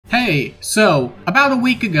Hey, so about a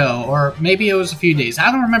week ago, or maybe it was a few days,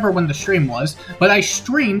 I don't remember when the stream was, but I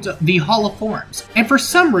streamed the Hall of Forms. And for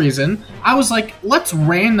some reason, I was like, let's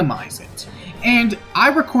randomize it. And I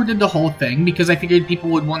recorded the whole thing because I figured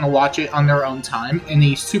people would want to watch it on their own time in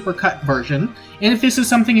a supercut version. And if this is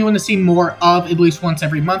something you want to see more of at least once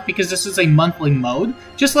every month, because this is a monthly mode,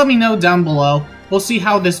 just let me know down below. We'll see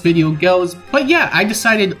how this video goes. But yeah, I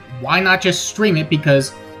decided why not just stream it,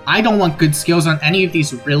 because I don't want good skills on any of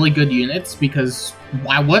these really good units, because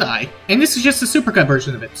why would I? And this is just a supercut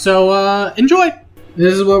version of it, so enjoy!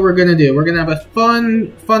 This is what we're gonna do. We're gonna have a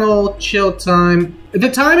fun old chill time. The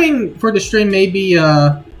timing for the stream may be,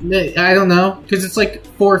 I don't know, because it's like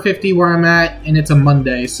 4:50 where I'm at, and it's a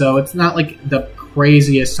Monday, so it's not like the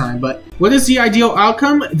craziest time. But what is the ideal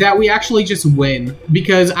outcome? That we actually just win,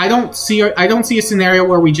 because I don't see a scenario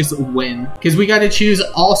where we just win, because we got to choose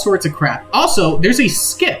all sorts of crap. Also, there's a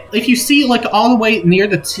skip. If you see like all the way near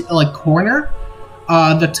the corner,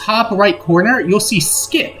 the top right corner, you'll see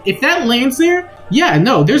skip. If that lands there, yeah,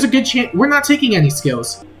 no, there's a good chance we're not taking any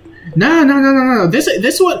skills. No. This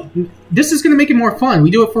is gonna make it more fun.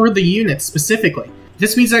 We do it for the units specifically.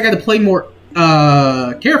 This means I gotta play more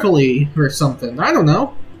carefully or something. I don't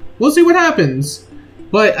know. We'll see what happens.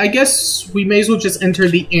 But I guess we may as well just enter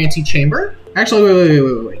the antechamber. Actually,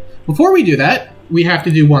 wait. Before we do that, we have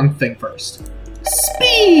to do one thing first.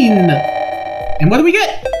 Spin! And what do we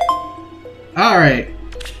get? Alright.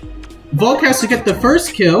 Volk has to get the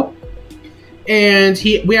first kill, and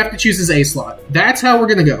we have to choose his A slot. That's how we're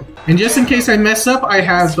gonna go. And just in case I mess up, I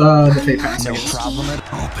have the Fate Pass. No problem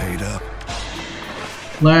at all. Paid up.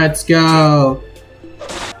 Let's go.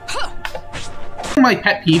 My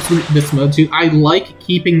pet peeves with this mode too. I like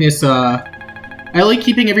keeping this. I like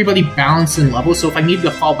keeping everybody balanced and level. So if I need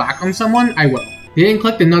to fall back on someone, I will. They didn't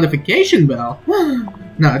click the notification bell.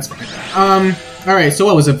 No, it's fine. All right. So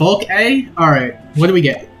what was it? Volk A. All right. What do we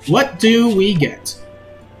get? What do we get?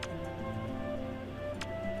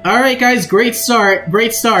 All right, guys. Great start.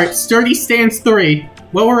 Great start. Sturdy stance 3.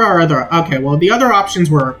 What were our other? Okay. Well, the other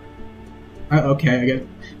options were. Okay, I get it.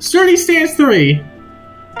 Sturdy stance 3.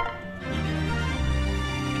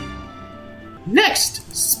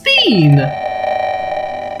 Next, spin.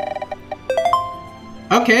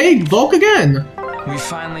 Okay, Volk again. We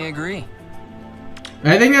finally agree.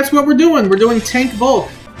 I think that's what we're doing. We're doing tank Volk.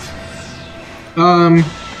 No,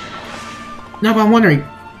 but I'm wondering.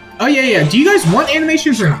 Oh yeah. Do you guys want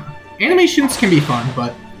animations or not? Animations can be fun,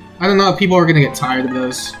 but I don't know if people are gonna get tired of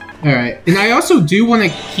those. Alright, and I also do want to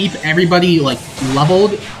keep everybody, like,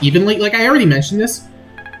 leveled evenly. Like, I already mentioned this,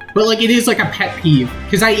 but, like, it is, like, a pet peeve.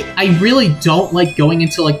 Because I really don't like going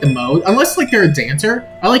into, like, the mode. Unless, like, they're a dancer.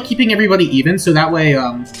 I like keeping everybody even, so that way,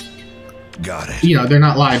 Got it. You know, they're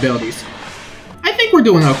not liabilities. I think we're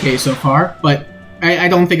doing okay so far, but I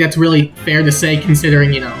don't think that's really fair to say,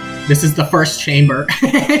 considering, you know, this is the first chamber.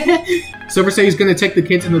 Silver say he's gonna take the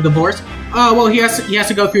kids into divorce. Well, he has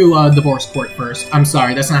to go through divorce court first. I'm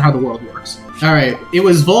sorry, that's not how the world works. All right, it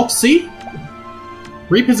was Volk C.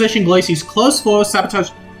 Reposition Glacie's close flow,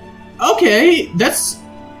 sabotage. Okay, that's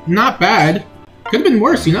not bad. Could have been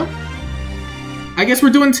worse, you know. I guess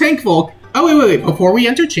we're doing tank Volk. Oh wait. Before we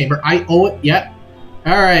enter chamber, I owe it. Yep.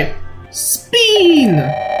 All right, spin.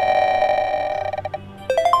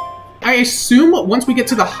 I assume once we get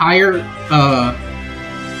to the higher,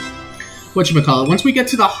 once we get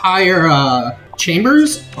to the higher,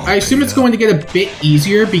 chambers, I assume it's going to get a bit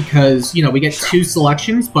easier because, you know, we get 2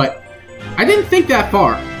 selections, but I didn't think that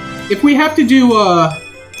far. If we have to do, oh,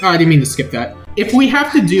 I didn't mean to skip that. If we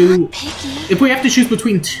have to choose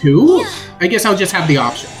between 2, I guess I'll just have the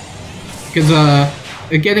option. Because,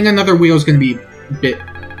 getting another wheel is going to be a bit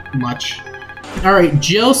much. Alright,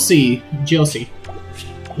 Jill C.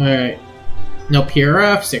 Alright. No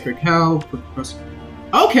PRF, Sacred Cow.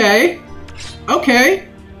 Okay.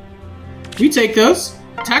 We take those.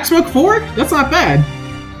 Attack Smoke 4? That's not bad.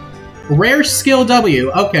 Rare Skill W.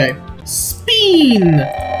 Okay. Spin!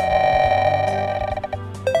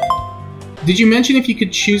 Did you mention if you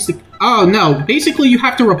could choose the... Oh, no. Basically, you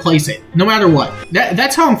have to replace it, no matter what.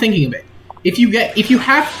 That's how I'm thinking of it. If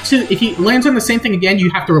he lands on the same thing again, you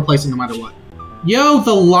have to replace it no matter what. Yo,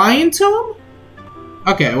 the Lion Tome?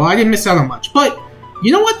 Okay, well, I didn't miss out on much. But,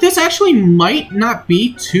 you know what? This actually might not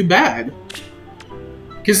be too bad.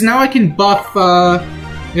 Because now I can buff,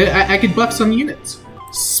 I could buff some units.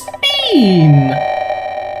 Spin!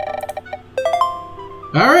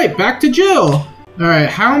 Alright, back to Jill. Alright,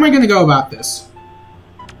 how am I going to go about this?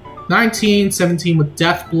 19, 17 with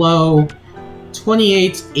Death Blow.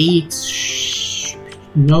 28, 8,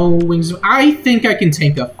 no wings. I think I can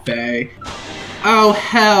tank a Fae. Oh,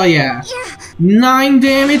 hell yeah. 9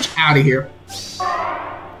 damage, out of here.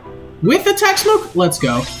 With attack smoke, let's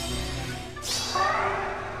go.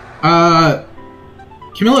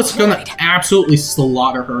 Camilla's gonna absolutely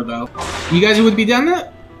slaughter her, though. You guys would be down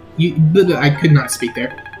that? I could not speak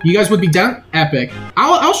there. You guys would be down? Epic.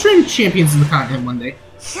 I'll stream Champions of the Continent one day.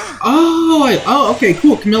 Oh, okay,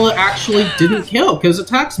 cool. Camilla actually didn't kill because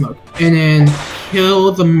attack smoke. And then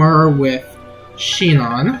kill the Myrrh with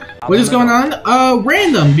Shinon. What is going on?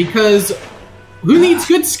 Random, because who needs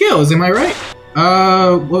good skills, am I right?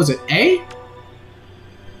 What was it, A?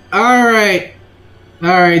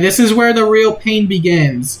 Alright, this is where the real pain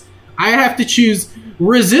begins. I have to choose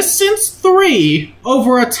Resistance 3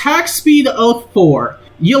 over Attack Speed of 4.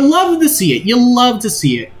 You love to see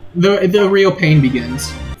it, The real pain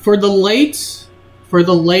begins. For the late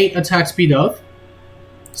Attack Speed of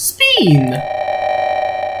Speen!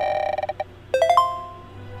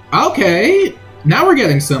 Okay, now we're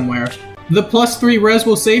getting somewhere. The +3 res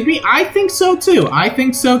will save me? I think so too.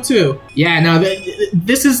 Yeah, no,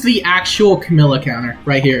 this is the actual Camilla counter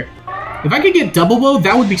right here. If I could get double bow,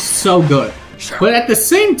 that would be so good. But at the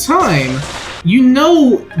same time, you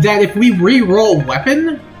know that if we re-roll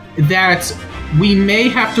weapon, that we may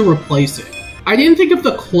have to replace it. I didn't think of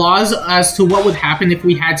the clause as to what would happen if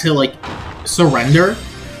we had to, like, surrender,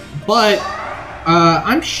 but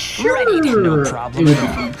I'm sure it would be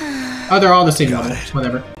fun. Oh, they're all the same level.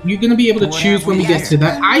 Whatever. You're gonna be able to choose when we get to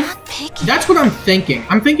that. That's what I'm thinking.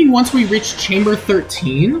 I'm thinking once we reach Chamber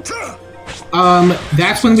 13,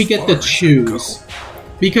 that's when we get to choose.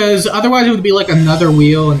 Because otherwise it would be like another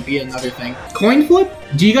wheel and be another thing. Coin flip?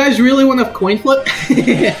 Do you guys really want a coin flip?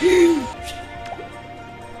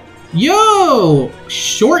 Yo!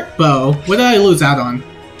 Short bow. What did I lose out on?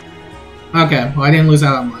 Okay, well I didn't lose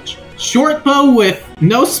out on much. Short bow with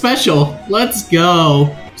no special. Let's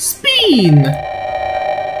go. Speen!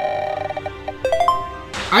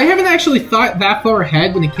 I haven't actually thought that far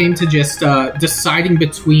ahead when it came to just deciding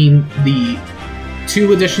between the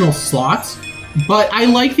 2 additional slots, but I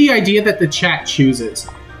like the idea that the chat chooses.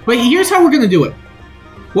 But here's how we're gonna do it.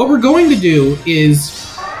 What we're going to do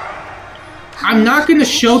is, I'm not gonna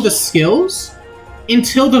show the skills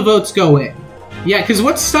until the votes go in. Yeah, because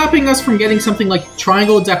what's stopping us from getting something like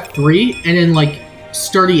Triangle Depth 3 and then like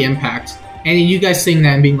Sturdy Impact? And you guys seeing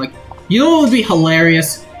that and being like, you know what would be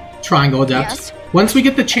hilarious? Triangle Depth. Yes. Once we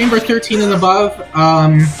get to Chamber 13 and above,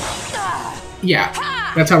 yeah,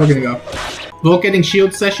 that's how we're gonna go. Volk getting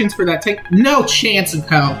shield sessions for that tank? No chance in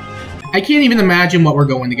hell. I can't even imagine what we're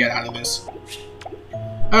going to get out of this.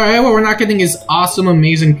 Alright, what we're not getting is awesome,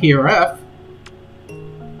 amazing PRF.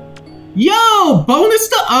 Yo! Bonus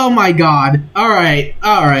to— oh my god. Alright.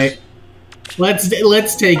 Let's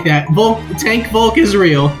take that. Tank Volk is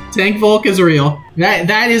real.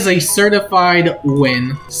 That is a certified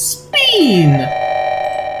win. Speen!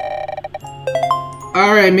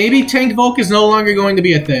 Alright, maybe Tank Volk is no longer going to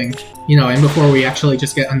be a thing. You know, and before we actually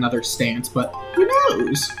just get another stance, but who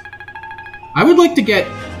knows? I would like to get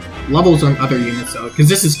levels on other units though, because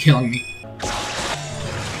this is killing me.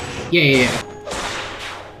 Yeah.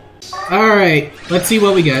 Alright, let's see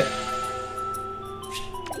what we get.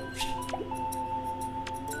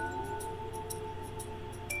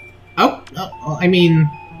 I mean,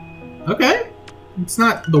 okay. It's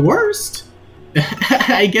not the worst.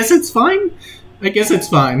 I guess it's fine.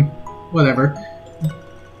 Whatever.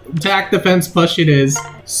 Attack, defense, push it is.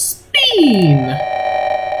 Speen!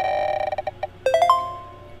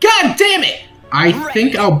 God damn it! I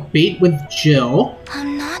think I'll bait with Jill.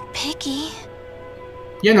 I'm not picky.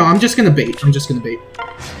 Yeah, no, I'm just gonna bait.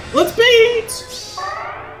 Let's bait!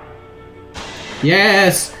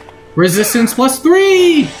 Yes! Resistance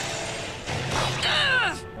 +3!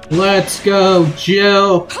 Let's go,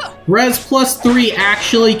 Jill. Res +3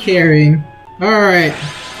 actually carrying. Alright,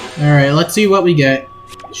 let's see what we get.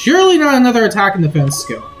 Surely not another attack and defense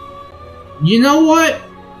skill. You know what?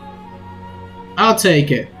 I'll take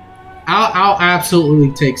it. I'll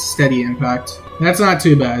absolutely take Steady Impact. That's not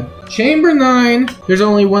too bad. Chamber 9, there's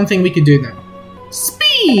only one thing we could do now.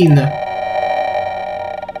 Speen!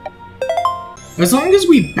 As long as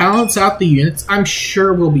we balance out the units, I'm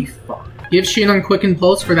sure we'll be fine. Give Shinon Quicken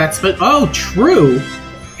Pulse for that split. Oh, true!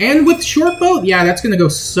 And with Short Bow? Yeah, that's gonna go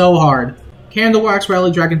so hard. Candle Wax,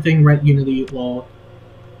 Rally, Dragon Thing, Red Unity, lol.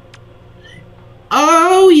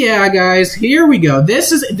 Oh yeah, guys, here we go.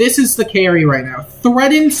 This is the carry right now.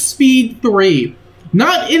 Threatened Speed 3.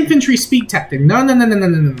 Not Infantry Speed Tactic. No. None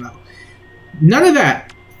of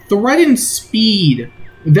that. Threatened Speed.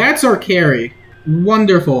 That's our carry.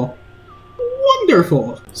 Wonderful.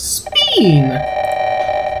 Speen!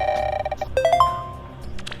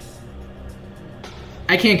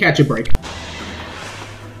 I can't catch a break.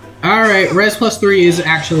 Alright, res plus 3 is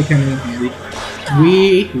actually coming in handy.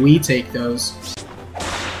 We take those.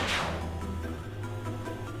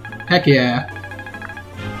 Heck yeah.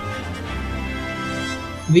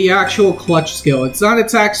 The actual clutch skill. It's not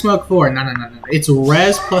attack smoke 4. No. It's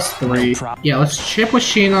res plus 3. Yeah, let's chip with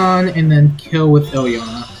Shinon and then kill with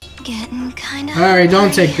Ilyana. Getting kinda Alright,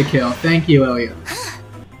 don't take the kill. Thank you, Ilyana.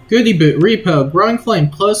 Goody Boot, Repo, Growing Flame,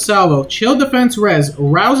 Close Salvo, Chill Defense res,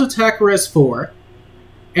 Rouse Attack res 4.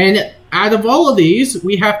 And out of all of these,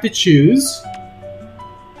 we have to choose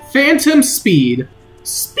Phantom Speed.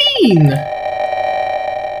 Speen!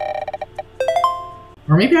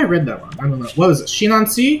 Or maybe I read that wrong. I don't know. What was it? Shinon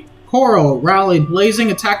C? Coral, Rally,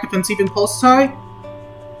 Blazing, Attack, Defense, even Pulse Tie?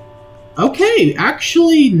 Okay,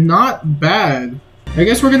 actually not bad. I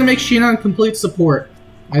guess we're gonna make Shinon complete support.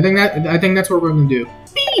 I think that's what we're gonna do.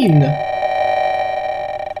 Speen!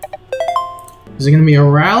 Is it gonna be a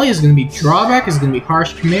Rally? Is it gonna be Drawback? Is it gonna be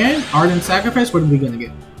Harsh Command? Ardent Sacrifice? What are we gonna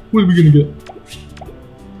get? What are we gonna get?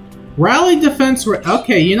 Rally Defense...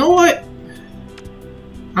 Okay, you know what?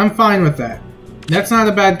 I'm fine with that. That's not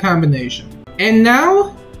a bad combination. And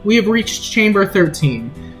now, we have reached Chamber 13.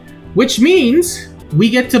 Which means, we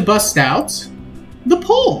get to bust out the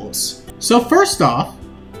poles. So first off,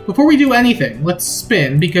 before we do anything, let's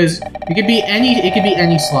spin, because it could be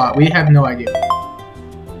any slot. We have no idea.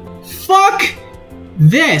 Fuck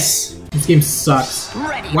this! This game sucks.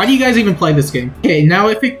 Why do you guys even play this game? Okay, now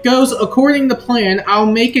if it goes according to plan, I'll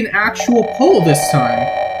make an actual poll this time.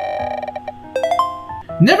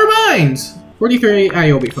 Never mind! 43,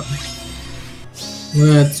 you'll be fine.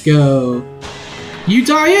 Let's go. You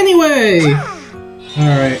die anyway!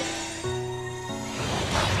 Alright.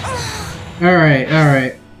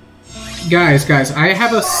 Alright. Guys, I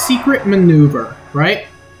have a secret maneuver, right?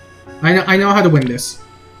 I know how to win this.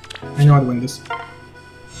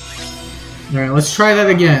 Alright, let's try that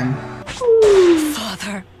again.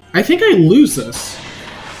 Father. I think I lose this.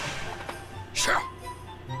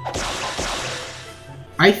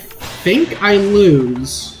 I think I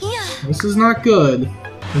lose. Yeah. This is not good.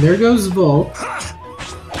 There goes Volk.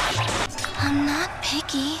 I'm not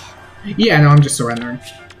picky. Yeah, no, I'm just surrendering.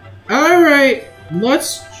 Alright,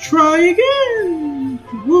 let's try again.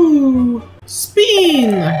 Woo!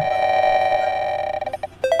 Spin!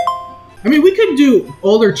 I mean, we could do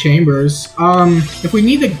older chambers. If we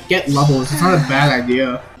need to get levels, it's not a bad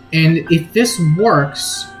idea. And if this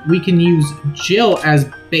works, we can use Jill as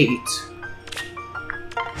bait.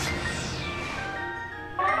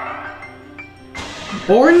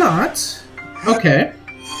 Or not. Okay.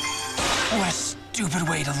 What a stupid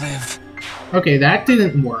way to live. Okay, that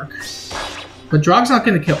didn't work. But Drog's not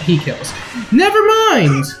gonna kill. He kills. Never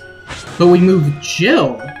mind! But we move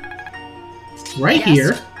Jill right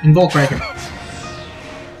here and Volk right here.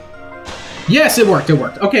 Yes, it worked.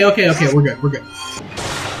 Okay, we're good.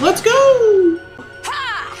 Let's go!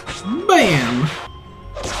 Bam!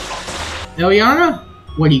 Ilyana,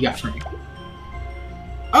 what do you got for me?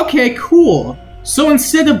 Okay, cool. So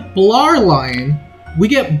instead of Blarline, we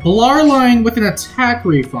get Blarline with an attack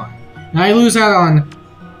refund. Now I lose out on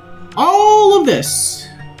all of this.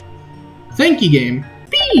 Thank you, game.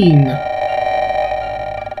 Bean!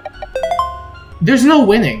 There's no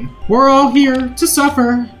winning. We're all here to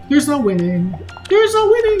suffer. There's no winning.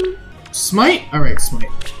 Smite? Alright, Smite.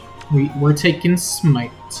 We're taking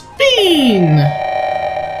Smite. Bean!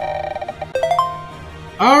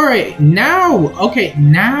 Alright, now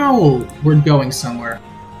we're going somewhere.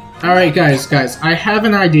 Alright, guys, I have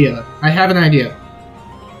an idea.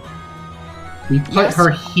 We put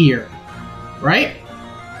her here, right?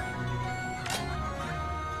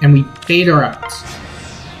 And we bait her out.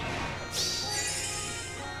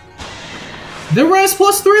 The res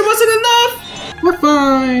plus 3 wasn't enough! We're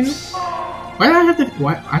fine. Why did I have to...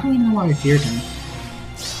 I don't even know why I feared him.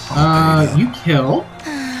 You kill.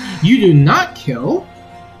 You do not kill.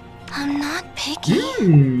 I'm not picky.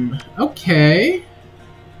 Okay.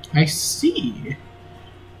 I see.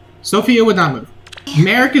 Sophia would not move.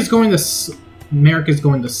 Merrick is going to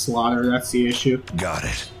slaughter, that's the issue. Got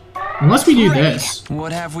it. Unless we do this.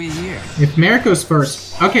 What have we here? If Merrick goes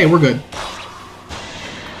first. Okay, we're good.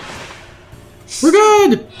 We're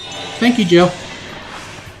good! Thank you, Jill.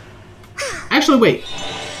 Actually, wait.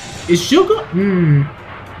 Is Jill go-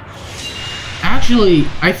 Actually,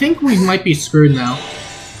 I think we might be screwed now.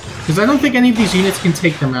 Because I don't think any of these units can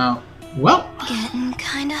take them out. Well. Getting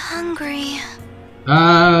kinda hungry.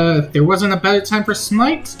 If there wasn't a better time for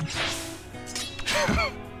Smite.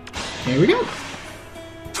 There we go.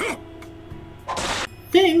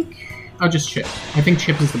 I'll just chip. I think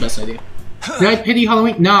chip is the best idea. Did I pity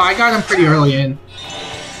Halloween? No, I got him pretty early in.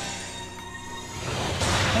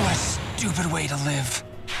 What a stupid way to live.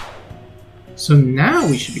 So now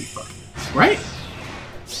we should be fine, right?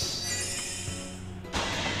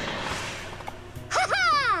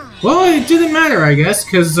 Well, it didn't matter, I guess,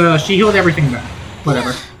 because she healed everything back.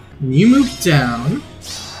 Whatever. You move down.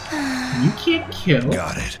 You can't kill.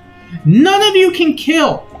 Got it. None of you can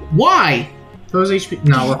kill! Why? Those HP...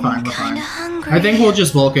 No, we're fine, we're fine. Hungry. I think we'll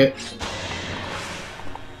just bulk it.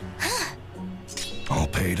 All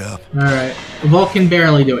paid up. Alright. Volk can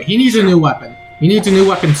barely do it. He needs a new weapon. He needs a new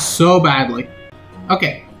weapon so badly.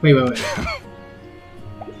 Okay. Wait.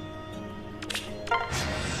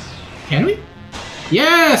 Can we?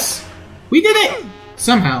 Yes! We did it!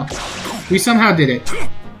 Somehow. We somehow did it.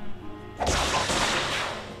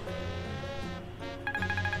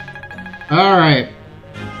 Alright.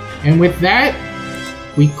 And with that,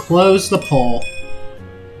 we close the poll.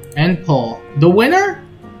 End poll. The winner?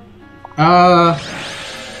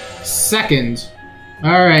 Second.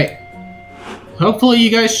 Alright. Hopefully you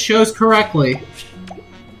guys chose correctly.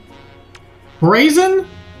 Brazen?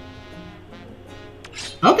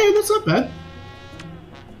 Okay, that's not bad.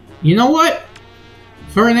 You know what?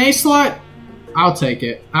 For an A slot, I'll take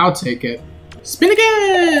it. I'll take it. Spin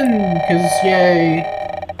again! Because, yay.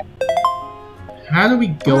 How do we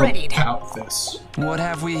go about this? What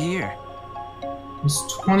have we here? It's All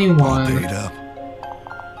 21. paid up.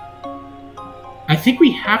 I think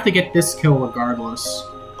we have to get this kill regardless.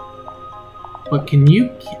 But can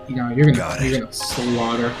you... No, you're gonna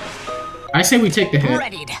slaughter. I say we take the hit.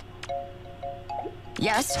 Readied.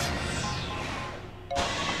 Yes.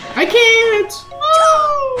 I can't!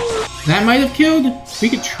 Oh! That might have killed. We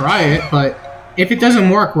could try it, but if it doesn't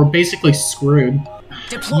work, we're basically screwed.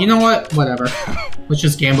 You know what? Whatever. Let's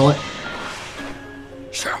just gamble it.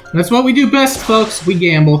 That's what we do best, folks. We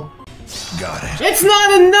gamble. Got it. It's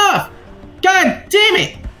not enough! God damn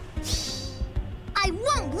it! I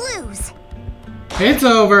won't lose. It's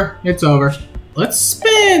over. It's over. Let's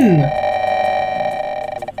spin!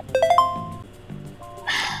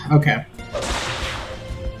 Okay.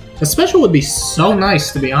 A special would be so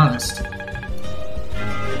nice, to be honest.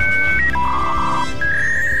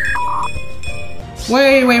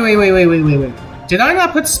 Wait. Did I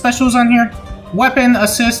not put specials on here? Weapon,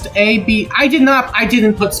 assist, A, B. I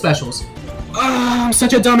didn't put specials. Oh, I'm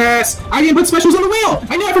such a dumbass. I didn't put specials on the wheel.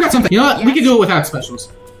 I knew I forgot something. You know what? We can do it without specials.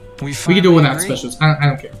 We can do it without specials. I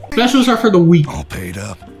don't care. Specials are for the weak. All paid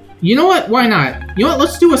up. You know what? Why not? You know what?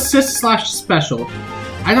 Let's do assist / special.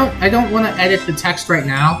 I don't want to edit the text right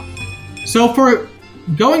now. So for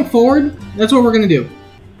going forward, that's what we're gonna do.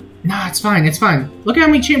 Nah, it's fine. It's fine. Look at how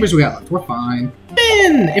many chambers we got left. We're fine.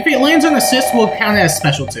 Spin! If it lands on assist, we'll count it as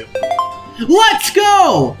special too. Let's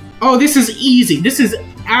go! Oh, this is easy. This is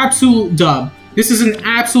absolute dub. This is an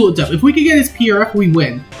absolute dub. If we could get his PRF, we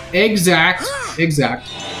win. Exact.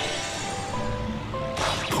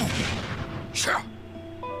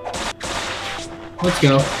 Let's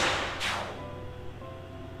go.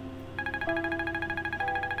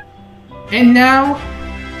 And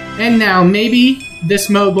now, maybe this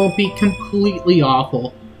mode won't be completely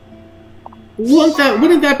awful.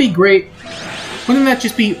 Wouldn't that be great? Wouldn't that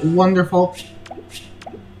just be wonderful?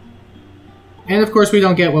 And of course we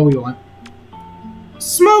don't get what we want.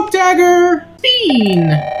 Smoke dagger! Bean!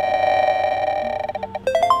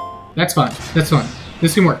 That's fine. That's fine.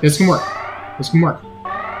 This can work. This can work. This can work.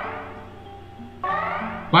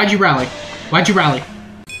 Why'd you rally? Why'd you rally?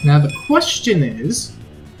 Now the question is,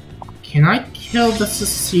 can I kill the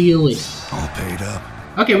Cecilia? All paid up.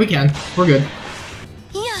 Okay, we can. We're good.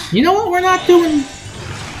 Yeah. You know what? We're not doing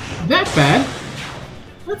that bad.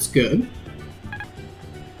 That's good.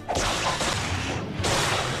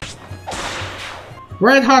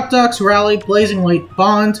 Red Hot Ducks, Rally, Blazing Light,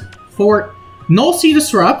 Bond, Fort, Null Sea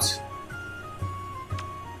Disrupt.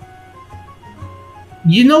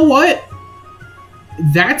 You know what?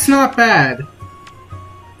 That's not bad.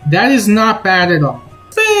 That is not bad at all.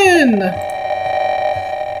 Spin!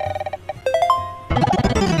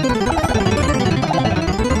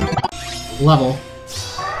 Level.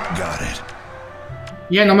 Got it.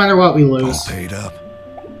 Yeah, no matter what, we All lose. paid up.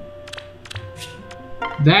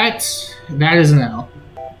 That is an L.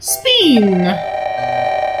 Spin!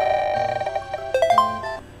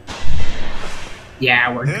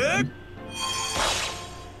 Yeah, we're good.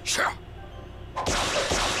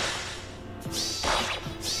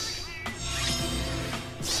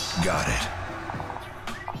 Got it.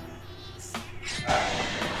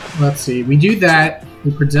 Let's see, we do that,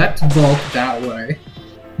 we protect Volk that way,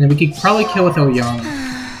 and then we could probably kill with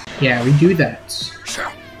Oyama. Yeah, we do that.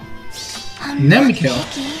 And then we kill.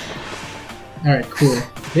 Alright, cool.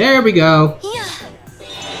 There we go. Yeah.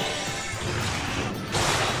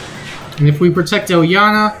 And if we protect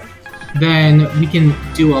Ilyana, then we can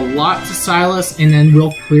do a lot to Silas, and then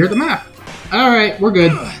we'll clear the map. Alright, we're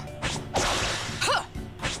good.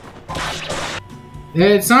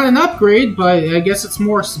 It's not an upgrade, but I guess it's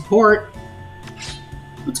more support.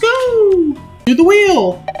 Let's go! Do the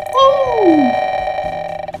wheel! Woo!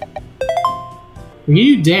 We can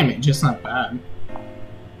do damage, it's not bad.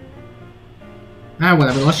 Ah,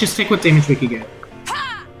 whatever, let's just take what damage we could get.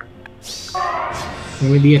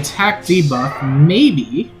 And with the attack debuff,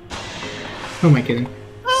 maybe... Who am I kidding?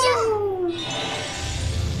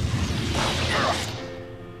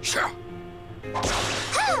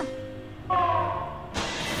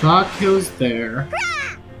 Thought kills there.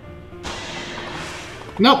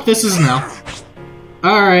 Nope, this is no.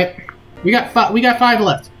 Alright. We got 5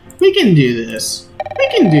 left. We can do this. We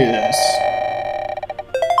can do this.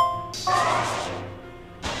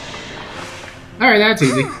 Alright, that's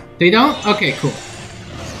easy. They don't? Okay, cool.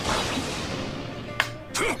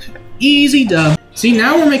 Easy dub. See,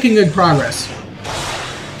 now we're making good progress.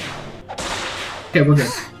 Okay, we're good.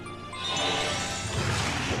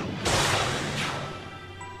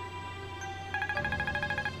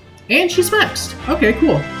 And she's maxed. Okay,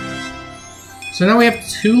 cool. So now we have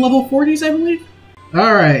 2 level 40s, I believe?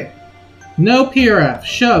 Alright. No PRF,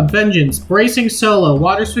 Shove, Vengeance, Bracing Solo,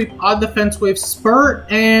 Water Sweep, Odd Defense Wave, Spurt,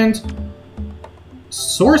 and...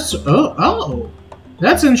 Source... Oh!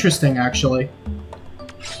 That's interesting, actually.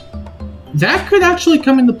 That could actually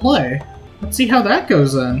come into play. Let's see how that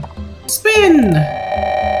goes then. Spin!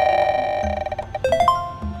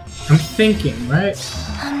 I'm thinking, right?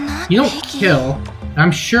 You don't kill.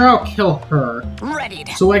 I'm sure I'll kill her.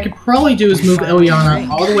 So what I could probably do is move Ilyana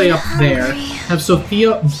all the way up there, have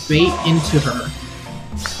Sophia bait into her,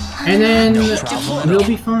 and then we'll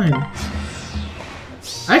be fine.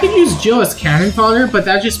 I could use Jill as cannon fodder, but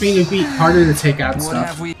that just means it'd be harder to take out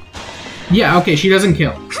stuff. Yeah, okay, she doesn't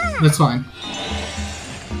kill. That's fine.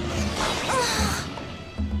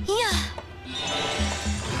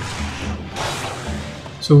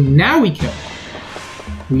 So now we kill.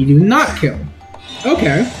 We do not kill.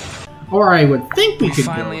 Okay. Or I would think we could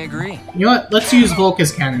finally agree. You know what? Let's use Volk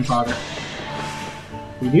as cannon fodder.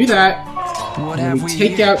 We do that. And we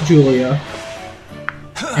take out Julia.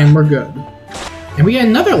 And we're good. And we get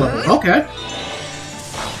another level. Okay.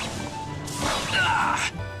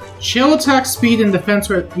 Chill attack speed and defense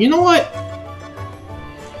rate. You know what?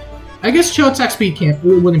 I guess chill attack speed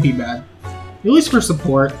wouldn't be bad. At least for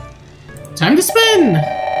support. Time to spin!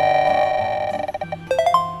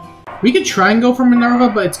 We could try and go for Minerva,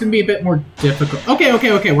 but it's gonna be a bit more difficult. Okay,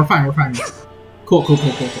 we're fine. Cool.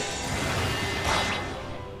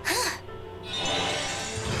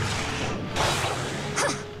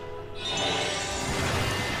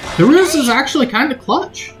 The ruse is actually kind of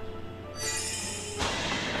clutch.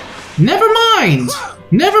 Never mind!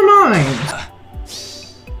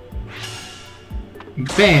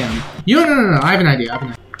 Bam. No, I have an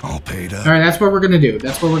idea. All paid up. Alright, that's what we're gonna do.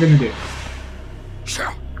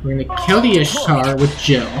 We're gonna kill the Ishtar with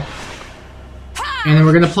Jill. And then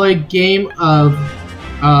we're gonna play a game of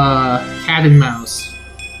cat and mouse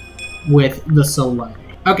with the Soleil.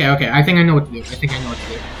 Okay, I think I know what to do.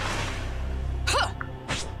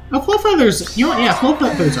 Oh, Flow Feather's... You know what? Yeah, Flow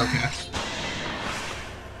Feather's okay.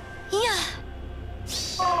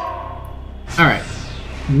 Alright.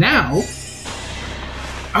 Now...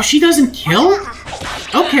 Oh, she doesn't kill?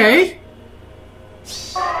 Okay.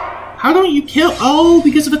 How don't you kill? Oh,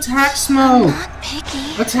 because of attack smoke.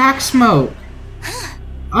 Attack smoke.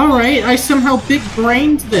 Alright, I somehow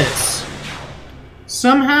big-brained this.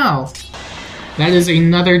 Somehow. That is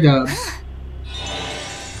another dub.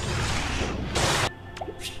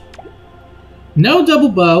 No double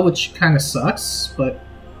bow, which kind of sucks, but...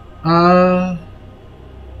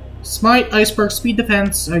 Smite, Iceberg, Speed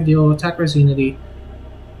Defense, Ideal, Attack Res Unity.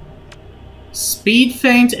 Speed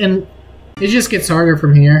Feint, and... It just gets harder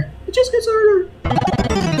from here.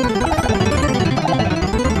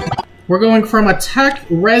 We're going from Attack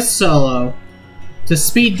Res Solo to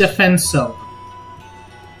Speed Defense Solo.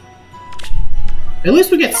 At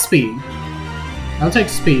least we get Speed. I'll take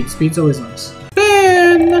Speed. Speed's always nice.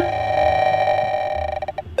 Spin!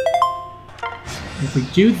 If we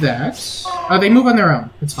do that... Oh, they move on their own.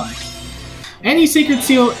 It's fine. Any Sacred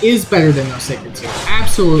Seal is better than no Sacred Seal.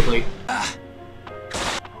 Absolutely.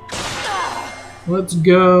 Let's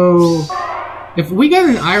go. If we got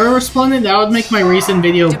an Ira Resplendent, that would make my recent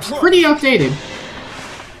video pretty outdated.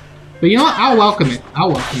 But you know what? I'll welcome it.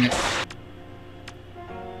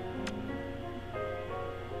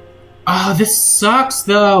 Oh, this sucks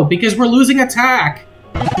though, because we're losing attack.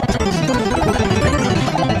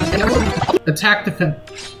 Attack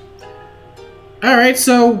defense. Alright,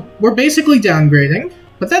 so we're basically downgrading,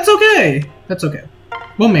 but that's okay. That's okay.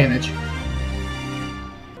 We'll manage.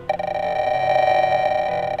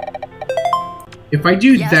 If I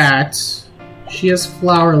do that, she has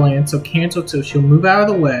Flower Land, so cancel 2. She'll move out of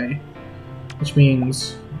the way, which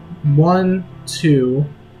means 1, 2.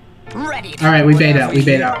 Ready. Alright, we bait out. We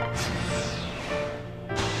bait out.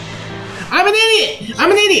 I'm an idiot! I'm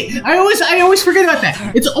an idiot! I always forget about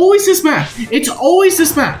that. It's always this map. It's always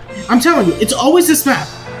this map. I'm telling you, it's always this map.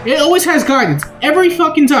 It always has guidance. Every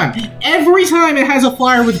fucking time. Every time it has a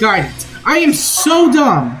flyer with guidance. I am so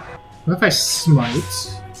dumb. What if I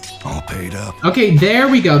smite? All paid up. Okay, there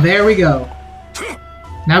we go. There we go.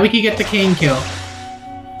 Now we can get the cane kill.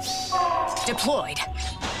 Deployed.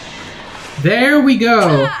 There we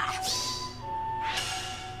go.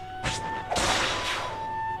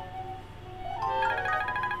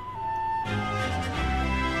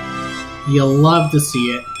 You'll love to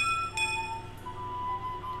see it.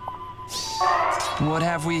 What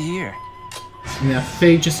have we here? And the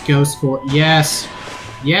Faye just goes for yes.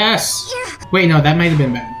 Yes! Wait, no, that might have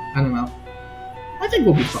been bad. I don't know. I think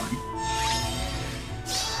we'll be fine.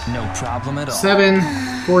 No problem at all. 7,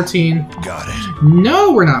 14. Got it.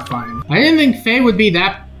 No, we're not fine. I didn't think Faye would be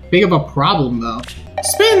that big of a problem, though.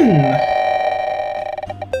 Spin!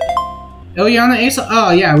 Ilyana Ace.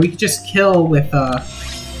 Oh, yeah, we could just kill with,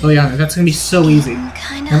 Ilyana. That's gonna be so easy.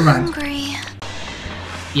 Never mind. Hungry.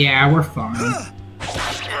 Yeah, we're fine.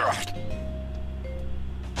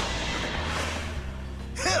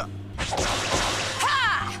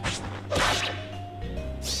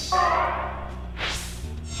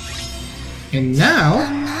 And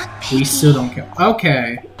now, we still don't kill.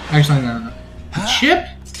 Okay. Actually, no. Chip,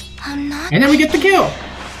 I'm not. and then we get the kill.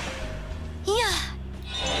 Yeah.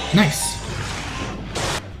 Nice.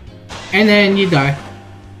 And then you die.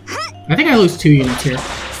 I think I lose 2 units here.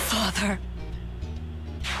 Father.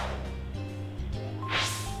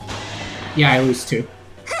 Yeah, I lose 2.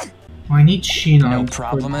 Oh, I need Shinon No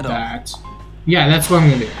problem for at all. that. Yeah, that's what I'm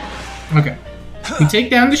gonna do. Okay. We take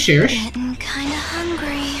down the Cherish. Getting kinda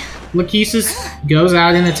hungry. Lachesis goes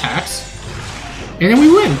out and attacks. And then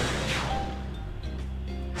we win.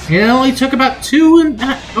 And it only took about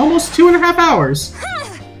almost 2.5 hours.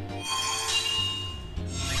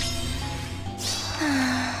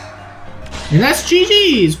 And that's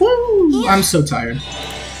GG's! Woo! I'm so tired.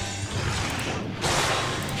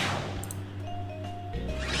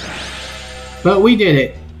 But we did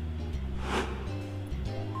it.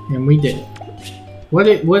 And we did it. What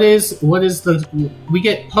is the... We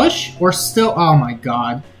get push or still... Oh my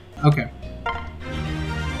god. Okay.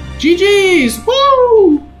 GG's!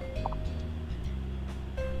 Woo!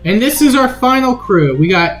 And this is our final crew. We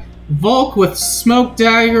got Volk with Smoke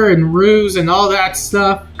Dagger and Ruse and all that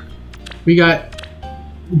stuff. We got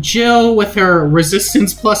Jill with her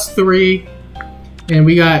Resistance +3. And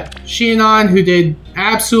we got Shinon, who did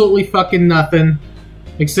absolutely fucking nothing.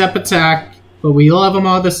 Except attack. But we love them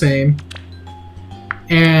all the same.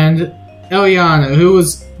 And Ilyana, who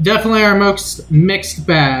was definitely our most mixed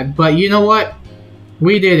bag. But you know what?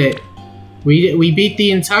 We did it. We beat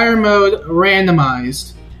the entire mode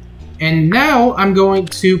randomized. And now I'm going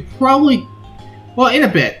to probably... Well, in a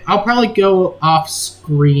bit, I'll probably go off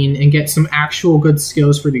screen and get some actual good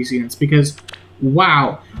skills for these units. Because,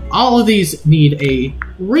 wow, all of these need a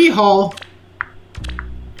rehaul.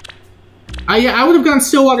 Yeah, I would have gone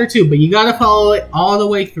Stillwater too, but you gotta follow it all the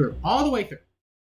way through. All the way through.